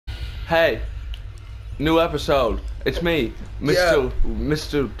Hey, new episode. It's me,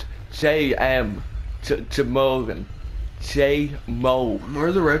 Mr. J.M. Morgan. J. Mo.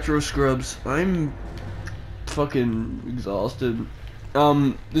 We're the RetroScrubs. I'm fucking exhausted.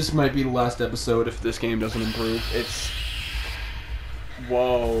 This might be the last episode if this game doesn't improve. It's...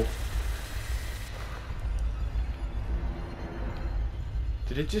 Whoa.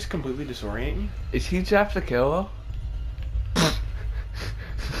 Did it just completely disorient you? Is he Jeff the Killer?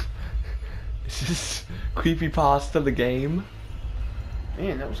 Is this creepypasta the game?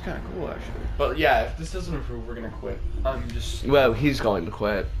 Man, that was kind of cool, actually. But yeah, if this doesn't improve, we're gonna quit. I'm just... Well, he's going to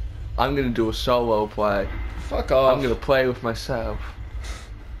quit. I'm gonna do a solo play. Fuck off. I'm gonna play with myself.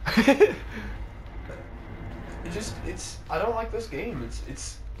 It's... I don't like this game.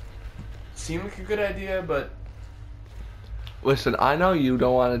 It's... Seemed like a good idea, but... Listen, I know you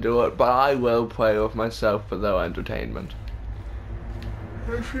don't want to do it, but I will play with myself for their entertainment.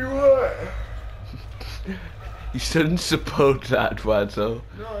 If you what? You shouldn't support that, Wedzo.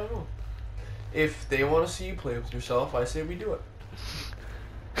 No, I don't. If they want to see you play with yourself, I say we do it.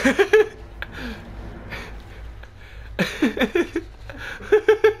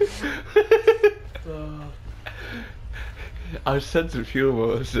 Our sense of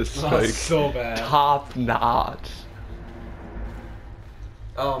humor is just like so bad. top notch.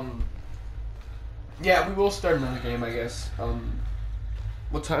 Yeah, we will start another game, I guess.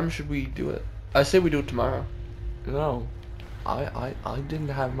 What time should we do it? I say we do it tomorrow. No, I didn't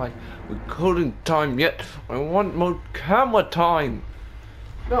have my recording time yet. I want more camera time.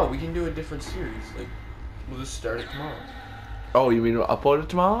 No, we can do a different series. Like, we'll just start it tomorrow. Oh, you mean we'll upload it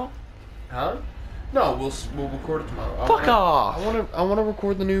tomorrow? Huh? No, we'll record it tomorrow. Fuck off! I wanna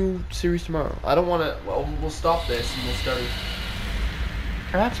record the new series tomorrow. I don't wanna. Well, we'll stop this and we'll start it.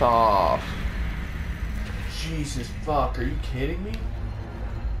 That's off. Jesus fuck! Are you kidding me?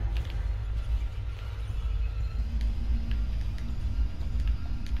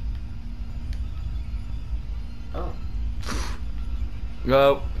 Oh.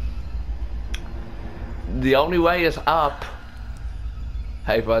 No. The only way is up.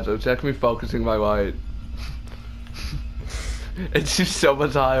 Hey, Fazio, check me focusing my light. It's just so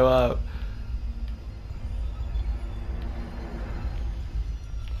much higher up.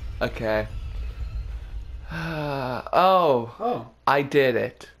 Okay. Oh. I did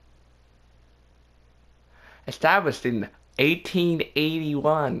it. Established in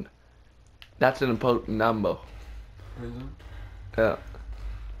 1881. That's an important number. Is it? Yeah.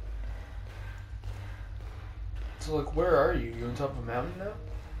 So, like, where are you? You on top of a mountain now?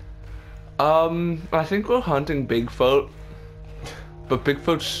 I think we're hunting Bigfoot. But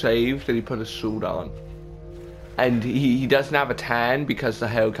Bigfoot's saved and he put a suit on. And he doesn't have a tan because the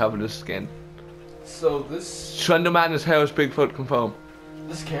hair covered his skin. So this... Slenderman hair is Bigfoot confirmed.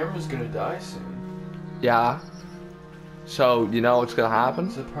 This camera's gonna die soon. Yeah. So, you know what's gonna happen?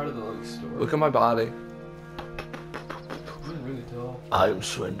 Is it part of the, like, story? Look at my body. You're really tall. I'm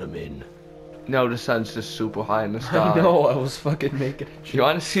Slenderman. No, the sun's just super high in the sky. I know, I was fucking making a joke. You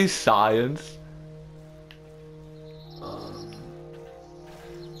wanna see science?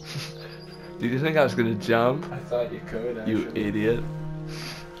 Did you think I was gonna jump? I thought you could, actually. You idiot.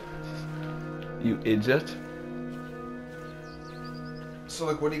 You idiot. So,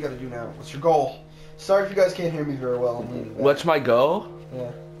 like, what do you gotta do now? What's your goal? Sorry if you guys can't hear me very well. I'm leaning back. What's my goal?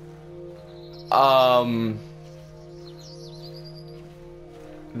 Yeah.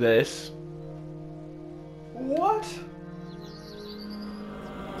 This. What?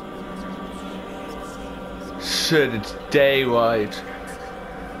 Shit, it's daylight.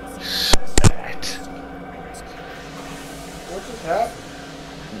 Shit. What just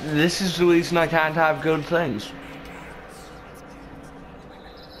happened? This is the reason I can't have good things.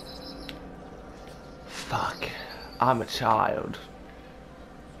 Fuck. I'm a child.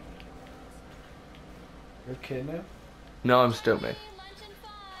 You're a kid now? No, I'm still me.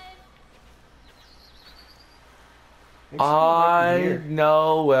 Thanks for coming back I here.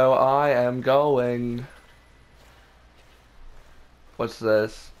 know where I am going. What's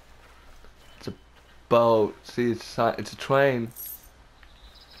this? It's a boat. See, it's a train.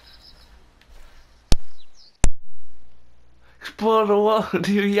 Explore the world,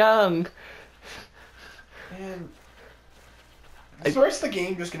 you're young. Man. So the rest of the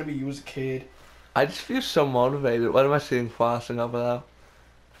game just gonna be you as a kid. I just feel so motivated. What am I seeing flashing over there?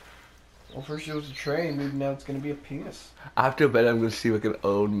 Well, first it was a train, maybe now it's gonna be a penis. After a bit, I'm gonna see like an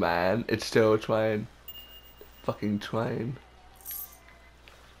old man. It's still a train. Fucking train.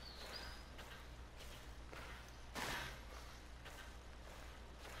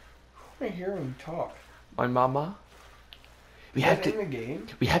 Who am I hearing you talk? My mama. We Is have that to. in the game?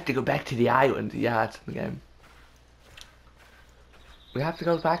 We have to go back to the island. Yeah, it's in the game. We have to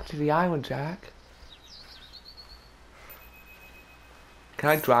go back to the island, Jack. Can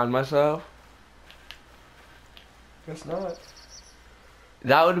I drown myself? Guess not.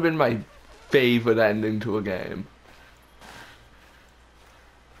 That would have been my favorite ending to a game.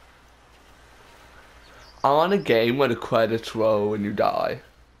 I want a game where the credits roll when you die.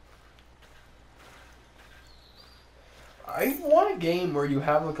 I want a game where you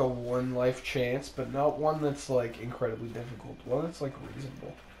have like a one life chance, but not one that's like incredibly difficult. One that's like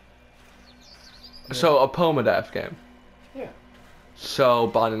reasonable. Yeah. So, a permadeath game. Yeah. So,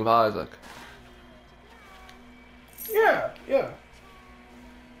 Binding of Isaac. Yeah.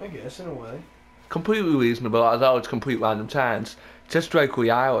 I guess in a way. Completely reasonable, although it's complete random chance. Just like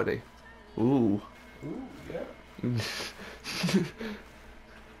reality. Ooh. Ooh, yeah.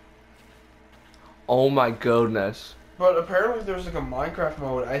 Oh my goodness. But apparently there's like a Minecraft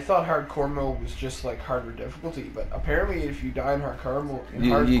mode. I thought hardcore mode was just like harder difficulty, but apparently if you die in hardcore mode,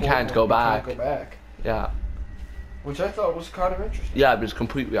 You can't go back. You can't go back. Yeah. Which I thought was kind of interesting. Yeah, but it's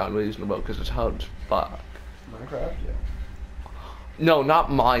completely unreasonable because it's hard as fuck. Minecraft, yeah. No, not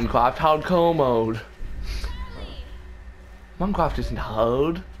Minecraft, hardcore mode. Minecraft isn't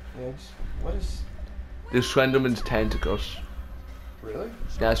hard. Yeah, what is... There's Slenderman's tentacles. Really?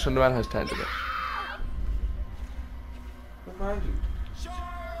 Yeah, Slenderman has tentacles. What behind you?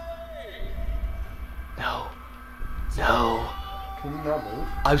 No. No. Can you not move?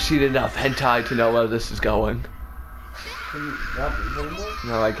 I've seen enough hentai to know where this is going. Can you not move anymore?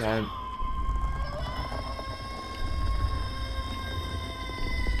 No, I can't.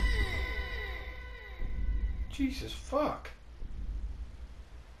 Jesus, fuck.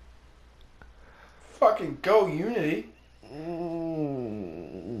 Fucking go, Unity.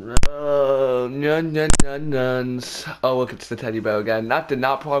 Nuns. Oh, look, it's the teddy bear again. That did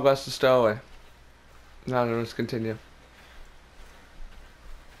not progress the story. No, let's continue.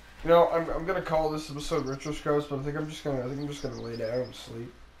 You know, I'm gonna call this episode RetroScrubs, but I think I'm just gonna lay down and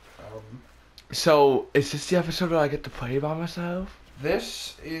sleep. So, is this the episode where I get to play by myself?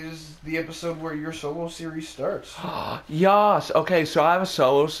 This is the episode where your solo series starts. Yes. Okay, so I have a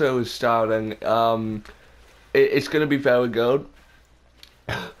solo series starting. It's gonna be very good.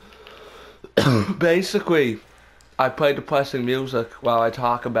 Basically, I play depressing music while I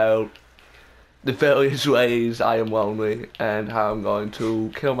talk about the various ways I am lonely and how I'm going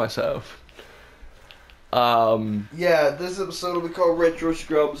to kill myself. Yeah, this episode will be called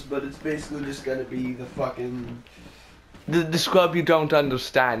RetroScrubs, but it's basically just gonna be the fucking... The scrub you don't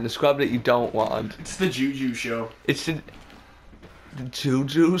understand, the scrub that you don't want. It's the Juju show. It's the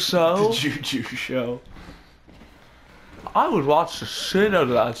Juju show? The Juju show. I would watch the shit out of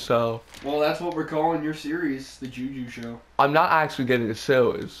that show. Well, that's what we're calling your series, the Juju show. I'm not actually getting a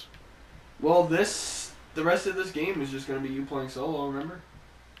series. Well, the rest of this game is just gonna be you playing solo, remember?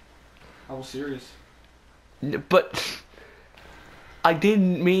 I was serious. But I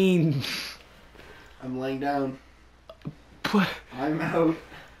didn't mean. I'm laying down. But I'm out.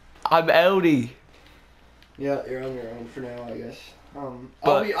 I'm outie. Yeah, you're on your own for now, I guess.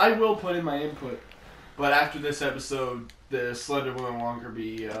 But I will put in my input. But after this episode, the Slender will no longer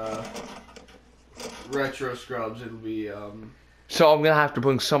be RetroScrubs. It'll be so I'm gonna have to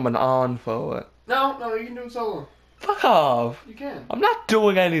bring someone on for it. No, you can do it solo. Fuck off. You can. I'm not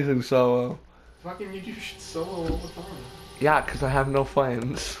doing anything solo. Fucking you do shit solo all the time. Yeah, because I have no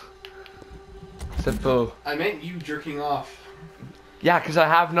friends. Except for... I meant you jerking off. Yeah, because I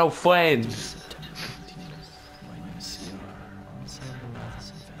have no friends.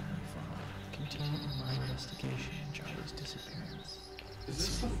 Is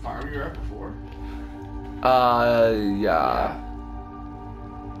this the farm you were at before? Yeah.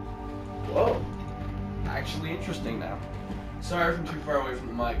 Whoa. Actually interesting now. Sorry if I'm too far away from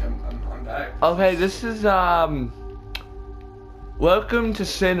the mic. I'm back. Okay, this is, Welcome to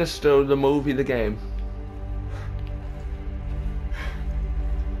Sinister, the movie, the game.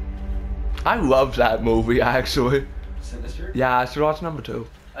 I love that movie, actually. Sinister? Yeah, I should watch number 2.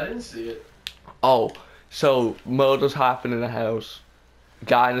 I didn't see it. Oh, so murders happen in a house.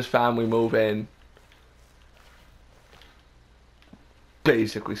 Guy and his family move in.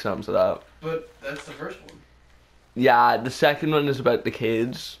 Basically sums it up. But that's the first one. Yeah, the second one is about the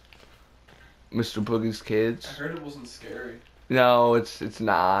kids. Mr. Boogie's kids. I heard it wasn't scary. No, it's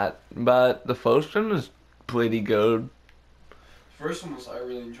not. But the first one is pretty good. First one was, I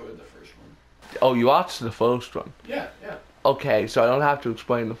really enjoyed the first one. Oh, you watched the first one? Yeah. Okay, so I don't have to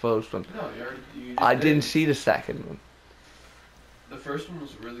explain the first one. No, you just I did. didn't see the second one. The first one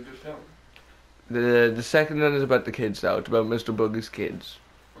was a really good film. The second one is about the kids though. It's about Mr. Boogie's kids.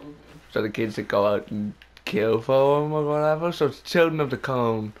 Okay. So the kids that go out and kill for him or whatever. So it's Children of the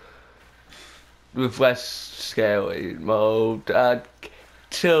Corn with less scary mode.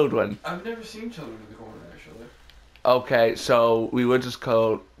 Children. I've never seen Children of the Corn actually. Okay, so we would just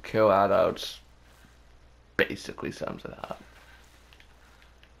call Kill Adults. Basically sums it up.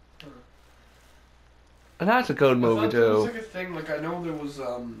 Huh. And that's a good I movie thought there was too. like a thing, like I know there was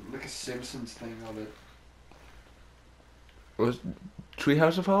like a Simpsons thing of it. Was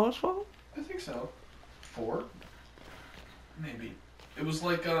Treehouse of Horrors for? I think so. 4? Maybe. It was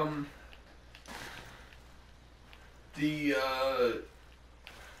like the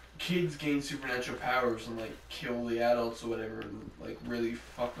kids gain supernatural powers and like kill the adults or whatever and like really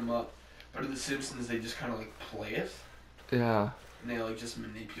fuck them up. But in the Simpsons they just kinda like play it Yeah. and they like just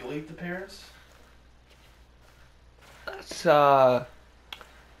manipulate the parents. That's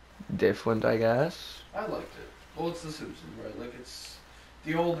different, I guess. I liked it. Well, it's the Simpsons, right? Like it's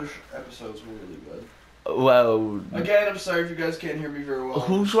the older episodes were really good. Well, Again, I'm sorry if you guys can't hear me very well.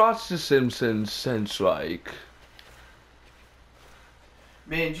 who's watched The Simpsons since like?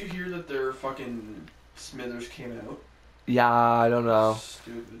 Man, did you hear that their fucking Smithers came out? Yeah, I don't know.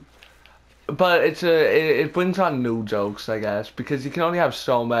 Stupid. But it brings on new jokes, I guess, because you can only have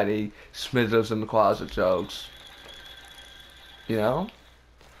so many Smithers in the Closet jokes. You know?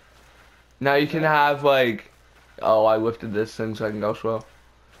 Now you can have like, oh, I lifted this thing so I can go slow.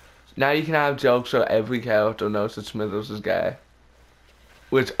 Now you can have jokes where every character knows that Smithers is gay,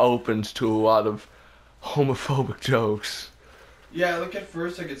 which opens to a lot of homophobic jokes. Yeah, like at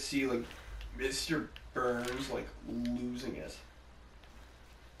first I could see like Mr. Burns like losing it.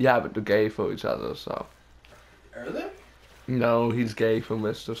 Yeah, but they're gay for each other, so. Are they? No, he's gay for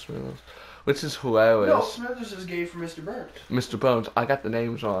Mr. Smithers, which is No, hilarious. Smithers is gay for Mr. Burns. Mr. Bones, I got the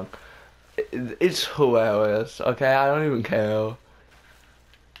names wrong. It's hilarious, okay? I don't even care.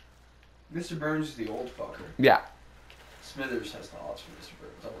 Mr. Burns is the old fucker. Yeah. Smithers has the hots for Mr.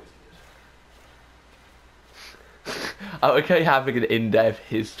 Burns, always did. I like how you're having an in-depth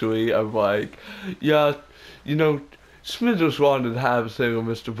history of like, yeah, you know, Smithers wanted to have a thing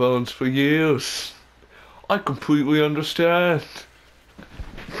with Mr. Bones for years. I completely understand.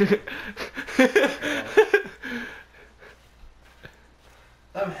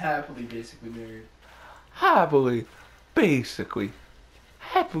 I'm happily basically married. Happily, basically.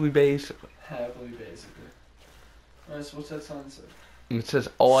 Happily, basically. Happily basically. Alright, so what's that sign say? It says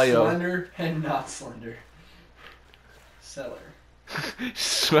oil. Slender and not slender. Seller.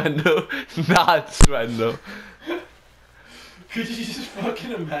 Swindle, not swindle. Could you just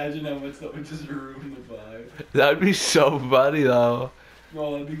fucking imagine how much that would just ruin the vibe? That'd be so funny though.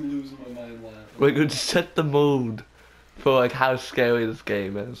 No, I'd be losing my mind laughing. We could set the mood for like how scary this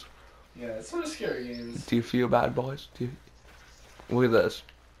game is. Yeah, it's not a scary game. Do you feel bad, boys? Do you? Look at this.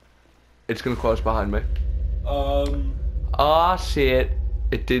 It's gonna close behind me. Ah, shit!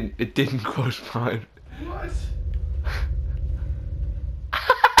 It didn't close behind me. What?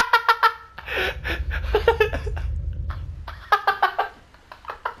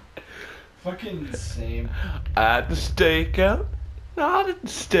 Fucking insane. I had the steak out. No, I didn't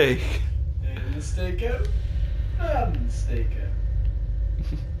steak. And the stakeout? Not in the stakeout.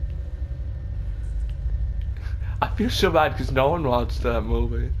 I feel so bad because no one watched that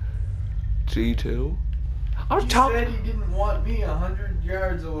movie. G2. I was You talking. said you didn't want me 100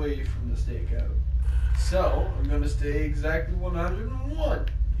 yards away from the stakeout. So, I'm gonna stay exactly 101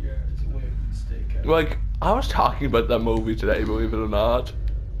 yards away from the stakeout. Like, I was talking about that movie today, believe it or not.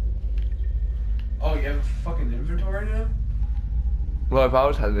 Oh, you have a fucking inventory now? Well, I've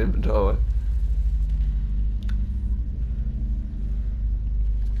always had an inventory.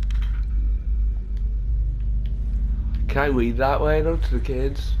 Can I read that way though to the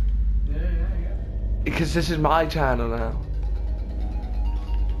kids? Yeah. Because this is my channel now.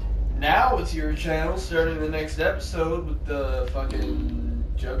 Now it's your channel starting the next episode with the fucking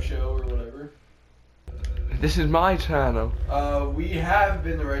Jug Show or whatever. This is my channel. We have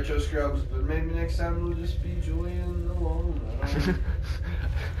been the RetroScrubs, but maybe next time we'll just be Julian alone. I don't know.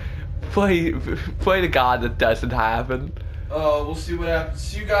 Play the God that doesn't happen. We'll see what happens.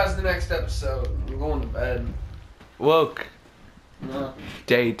 See you guys in the next episode. I'm going to bed. Look, No.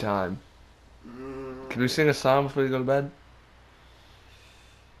 daytime. Can we sing a song before you go to bed?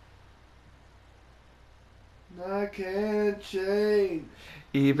 I can't change.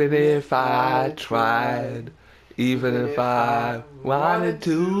 Even if I tried, even if I wanted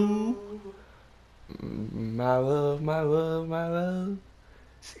to. My love, my love, my love,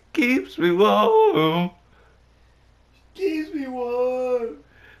 she keeps me warm. Keeps me warm.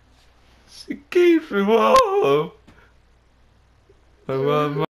 She keeps me warm. I want my